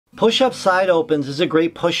Push-up side opens is a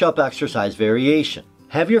great push-up exercise variation.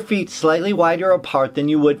 Have your feet slightly wider apart than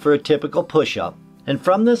you would for a typical push-up, and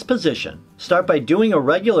from this position, start by doing a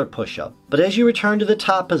regular push-up, but as you return to the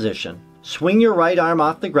top position, swing your right arm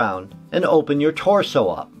off the ground and open your torso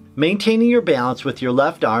up, maintaining your balance with your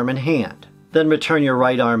left arm and hand. Then return your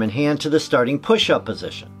right arm and hand to the starting push-up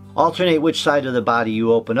position. Alternate which side of the body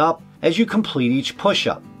you open up as you complete each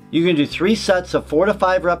push-up. You can do 3 sets of 4 to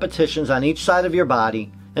 5 repetitions on each side of your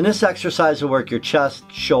body, and this exercise will work your chest,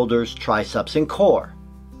 shoulders, triceps, and core.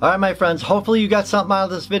 Alright my friends, hopefully you got something out of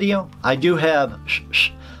this video. I do have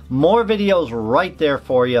more videos right there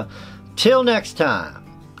for you. Till next time,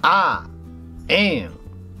 I am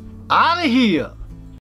out of here.